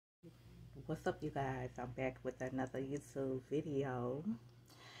What's up, you guys? I'm back with another YouTube video,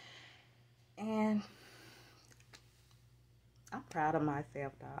 and I'm proud of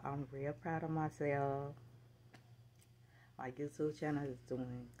myself, though. I'm real proud of myself. My YouTube channel is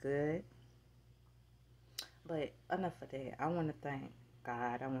doing good, but enough of that. I want to thank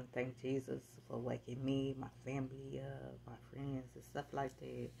God. I want to thank Jesus for waking me, my family up, my friends, and stuff like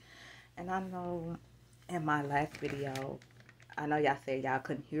that. And I know in my last video, I know y'all said y'all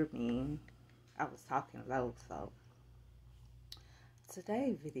couldn't hear me. I was talking low, so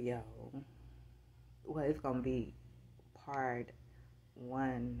today's video, well, it's gonna be part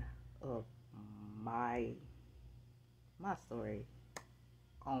one of my my story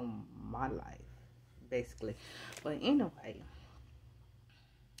on my life, basically. But anyway,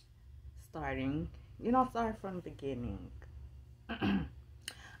 starting, start from the beginning.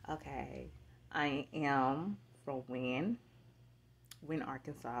 Okay, I am from Wynne,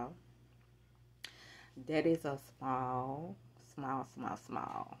 Arkansas. That is a a small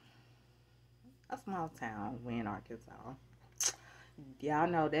town, Wynne, Arkansas. Y'all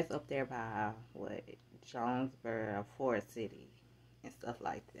know that's up there by what, Jonesboro, Ford City, and stuff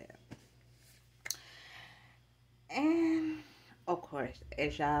like that. And of course,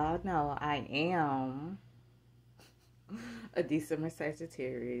 as y'all know, I am a December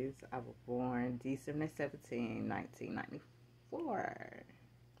Sagittarius. I was born December 17, 1994.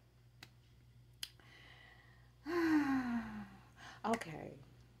 Okay,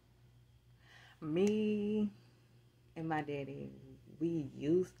 me and my daddy, we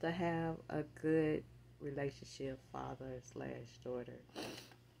used to have a good relationship, father/daughter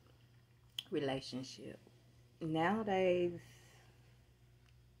relationship. Nowadays,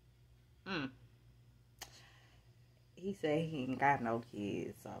 he said he ain't got no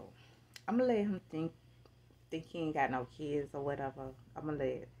kids, so I'm gonna let him think he ain't got no kids or whatever. I'm gonna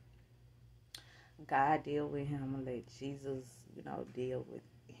let God deal with him. I'm gonna let Jesus, deal with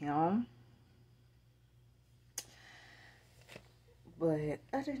him. But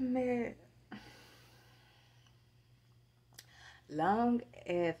other than that, long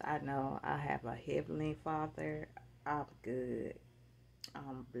as I know I have a heavenly Father, I'm good.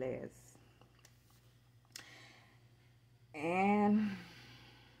 I'm blessed. And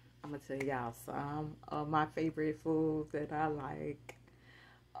I'm gonna tell y'all some of my favorite foods that I like.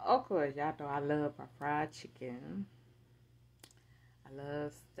 Of course, y'all know I love my fried chicken. I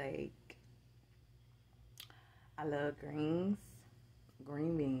love steak. I love greens,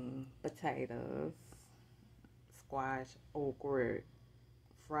 green beans, potatoes, squash, okra,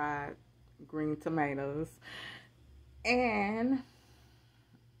 fried green tomatoes, and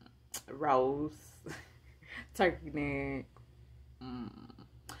roast, turkey neck.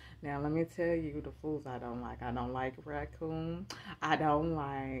 Now, let me tell you the foods I don't like. I don't like raccoon. I don't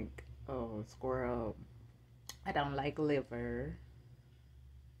like squirrel. I don't like liver.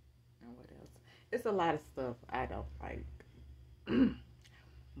 And what else? It's a lot of stuff I don't like.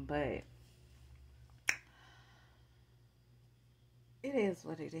 But it is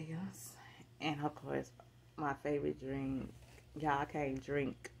what it is. And of course, my favorite drink, y'all can't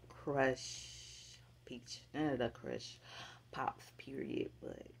drink Crush Peach. None of the Crush Pops, period.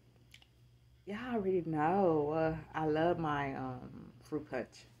 But y'all already know. I love my fruit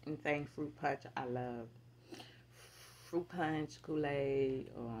punch. Anything fruit punch, I love. Fruit punch,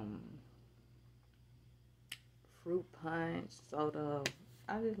 Kool-Aid, fruit punch, soda.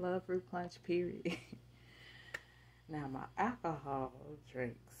 I just love fruit punch, period. Now, my alcohol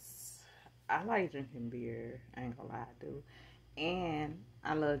drinks. I like drinking beer. I ain't gonna lie, I do. And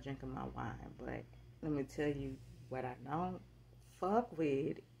I love drinking my wine. But let me tell you what I don't fuck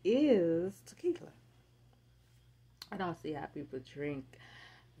with is tequila. I don't see how people drink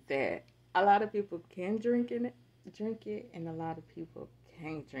that. A lot of people can drink it, and a lot of people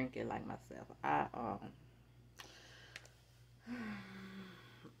can't drink it like myself. I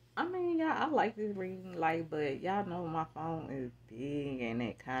mean, yeah, I like this reading light, but y'all know my phone is big and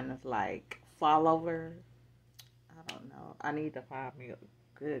it kind of like fall over. I don't know. I need to find me a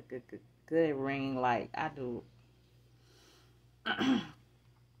good ring light. I do.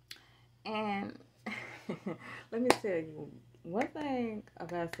 And let me tell you one thing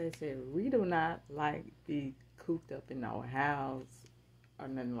about Sagittarius. We do not like be cooped up in our house or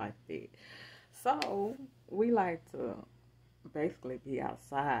nothing like that. So we like to basically be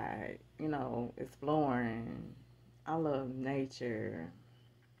outside, exploring. I love nature.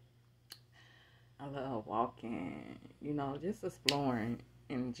 I love walking, just exploring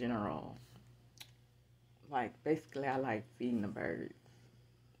in general. Like, basically, I like feeding the birds.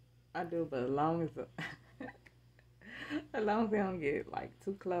 I do, but as long as As long as they don't get like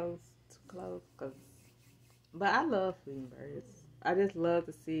too close, too close. But I love feeding birds. I just love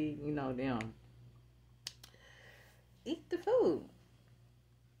to see, them eat the food.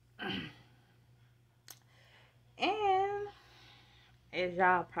 And as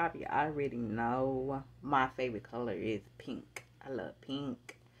y'all probably already know, my favorite color is pink. I love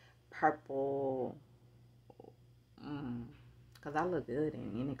pink, purple, cause I look good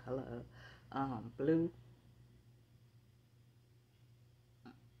in any color. Blue,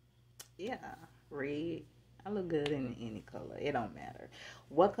 yeah, red. I look good in any color. It don't matter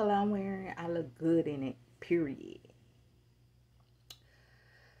what color I'm wearing. I look good in it. Period.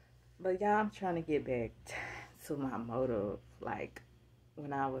 But y'all, I'm trying to get back to my motive. Like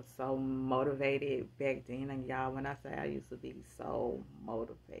when I was so motivated back then, and y'all, when I say I used to be so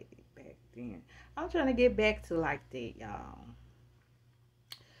motivated back then, I'm trying to get back to like that, y'all.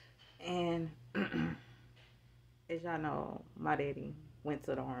 And as y'all know, my daddy went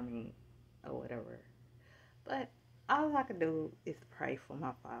to the army or whatever. But all I can do is pray for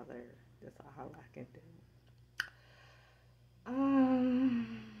my father. That's all I can do.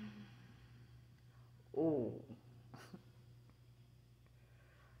 Um. Ooh.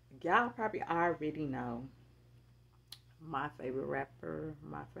 Y'all probably already know my favorite rapper.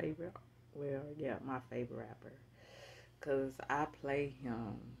 My favorite rapper. Because I play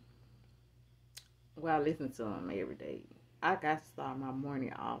him. Well, I listen to him every day. I got to start my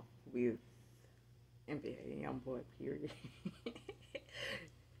morning off with NBA Youngboy, period.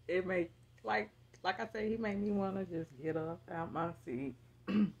 It make, like I said, he made me want to just get up out my seat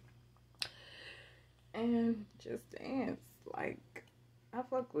and just dance. Like, I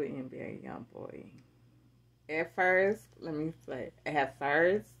fuck with NBA Youngboy. At first, let me say,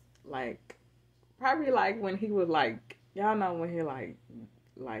 like, probably like when he was like, y'all know when he like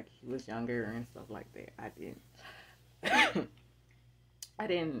he was younger and stuff like that. I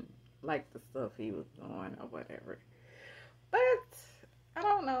didn't like the stuff he was doing or whatever. But I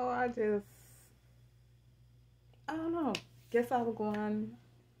don't know. I don't know. Guess I was going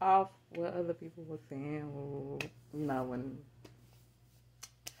off what other people were saying, or, when.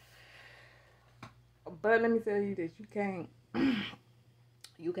 But let me tell you this: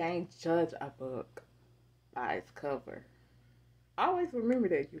 you can't judge a book by its cover. Always remember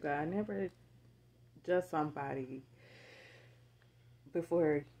that, you guys. Never judge somebody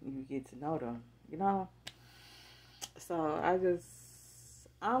before you get to know them. So I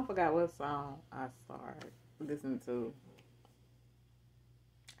don't forgot what song I started listening to.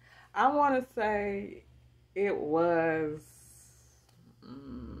 I want to say it was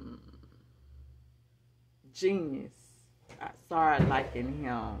Genius. I started liking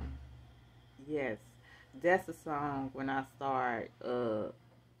him. Yes, that's the song when I start.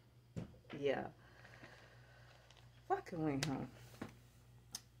 Yeah, fucking with him.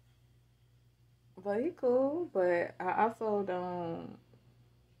 But he cool. But I also don't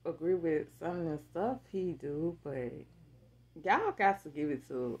agree with some of the stuff he do. But y'all got to give it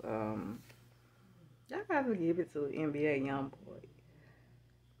to NBA Youngboy.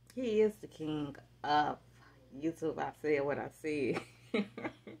 He is the king of YouTube. I said what I said.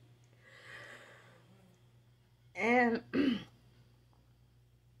 And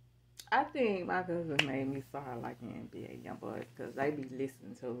I think my cousin made me start liking NBA Youngboy because they be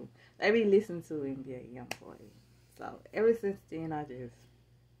listening to NBA Youngboy. So ever since then, I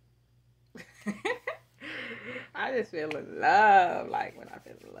just fell in love. Like when I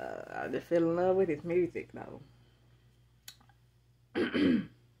fell in love, I just fell in love with his music though.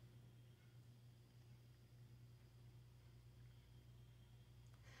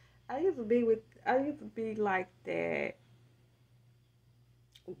 I used to be like that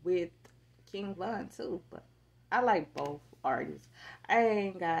with King Von too, but I like both artists.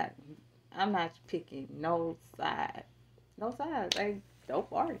 I'm not picking no side. No sides. They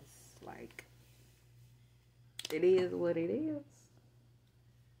dope artists. Like, it is what it is.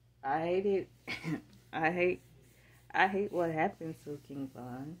 I hate it. I hate I hate what happened to King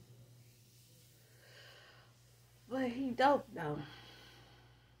Von. But he dope though.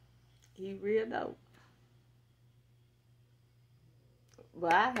 He real dope.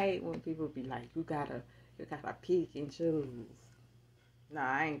 But I hate when people be like, you gotta pick and choose. No,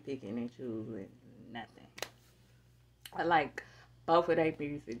 I ain't picking and choosing nothing. I like both of their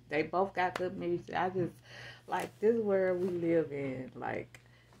music. They both got good music. I just like this world we live in. Like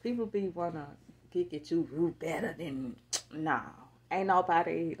people be wanna pick and choose who better than no. Ain't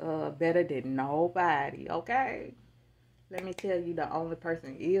nobody better than nobody, okay? Let me tell you, the only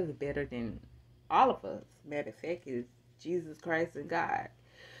person is better than all of us. Matter of fact, is Jesus Christ and God.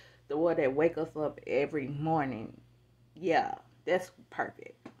 The one that wake us up every morning. Yeah, that's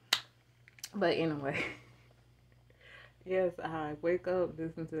perfect. But anyway, yes, I wake up,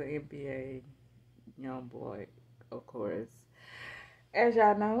 listen to the NBA, Young Boy, of course. As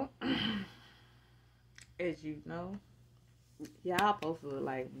y'all know, as you know, y'all supposed to,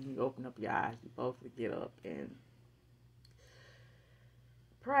 like, when you open up your eyes, you supposed to get up and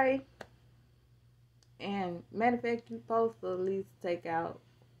pray. And matter of fact, you supposed to at least take out,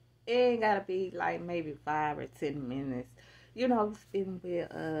 it ain't gotta be like maybe 5 or 10 minutes, spend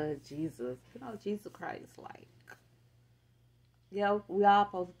with Jesus, Jesus Christ. Like, we all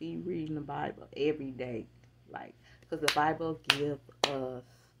supposed to be reading the Bible every day, like, because the Bible gives us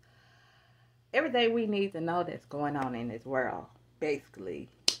everything we need to know that's going on in this world, basically.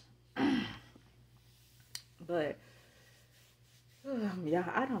 But yeah,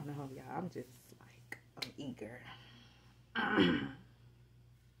 I don't know, y'all. I'm just like, I'm eager. And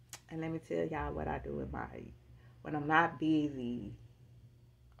let me tell y'all what I do when I'm not busy.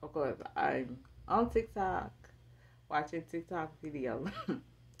 Of course, I'm on TikTok, watching TikTok videos,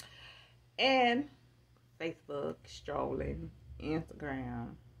 and Facebook, strolling,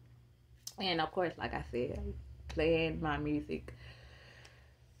 Instagram, and of course, like I said, playing my music,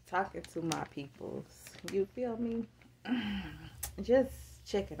 talking to my peoples. You feel me? Just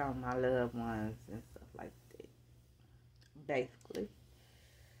checking on my loved ones and stuff like that, basically.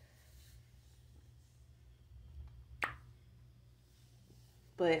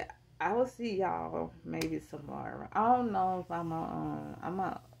 But I will see y'all maybe tomorrow. I don't know if I'm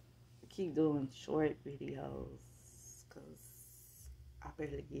gonna keep doing short videos because I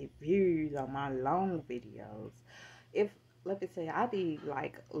barely get views on my long videos. If, let me say, I need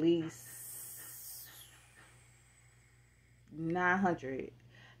like at least 900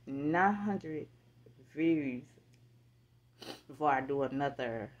 views before I do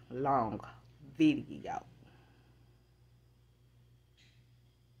another long video.